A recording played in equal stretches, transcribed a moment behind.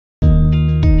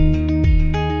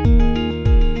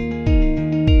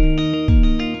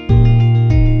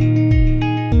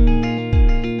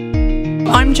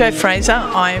Jo Fraser.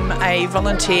 I'm a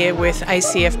volunteer with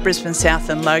ACF Brisbane South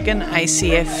and Logan.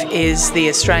 ACF is the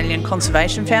Australian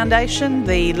Conservation Foundation,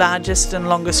 the largest and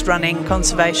longest running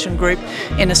conservation group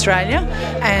in Australia,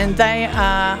 and they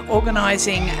are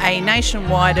organising a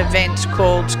nationwide event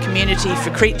called Community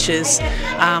for Creatures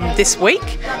this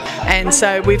week. And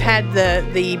so we've had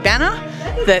the banner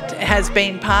that has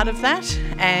been part of that,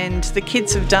 and the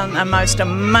kids have done a most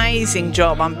amazing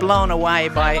job. I'm blown away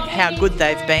by how good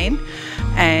they've been,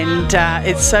 and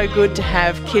it's so good to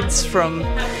have kids from,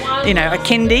 you know, a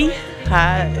kindy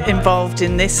involved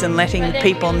in this and letting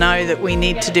people know that we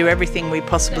need to do everything we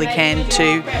possibly can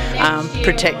to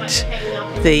protect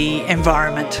the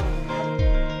environment.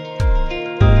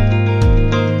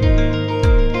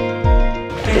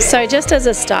 So just as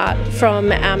a start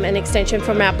from an extension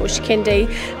from our Bush Kindy,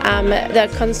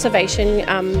 the Conservation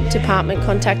Department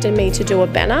contacted me to do a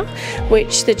banner,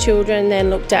 which the children then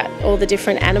looked at all the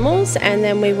different animals, and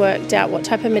then we worked out what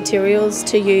type of materials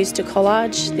to use to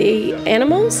collage the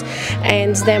animals,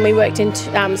 and then we worked in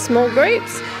small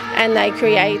groups, and they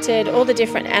created all the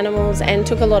different animals and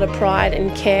took a lot of pride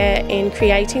and care in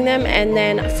creating them. And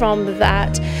then from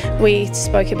that we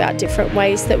spoke about different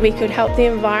ways that we could help the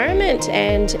environment,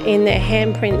 and in their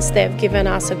handprints they've given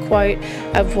us a quote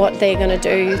of what they're going to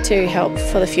do to help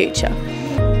for the future.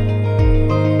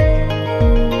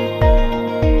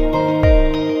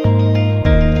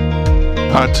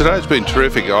 Today's been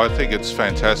terrific. I think it's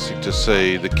fantastic to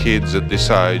see the kids at this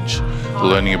age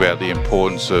learning about the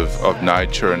importance of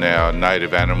nature and our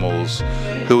native animals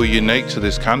who are unique to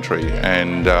this country,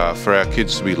 and for our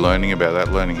kids to be learning about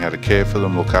that, learning how to care for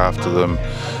them, look after them,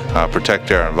 protect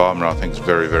our environment, I think is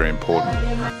very, very important.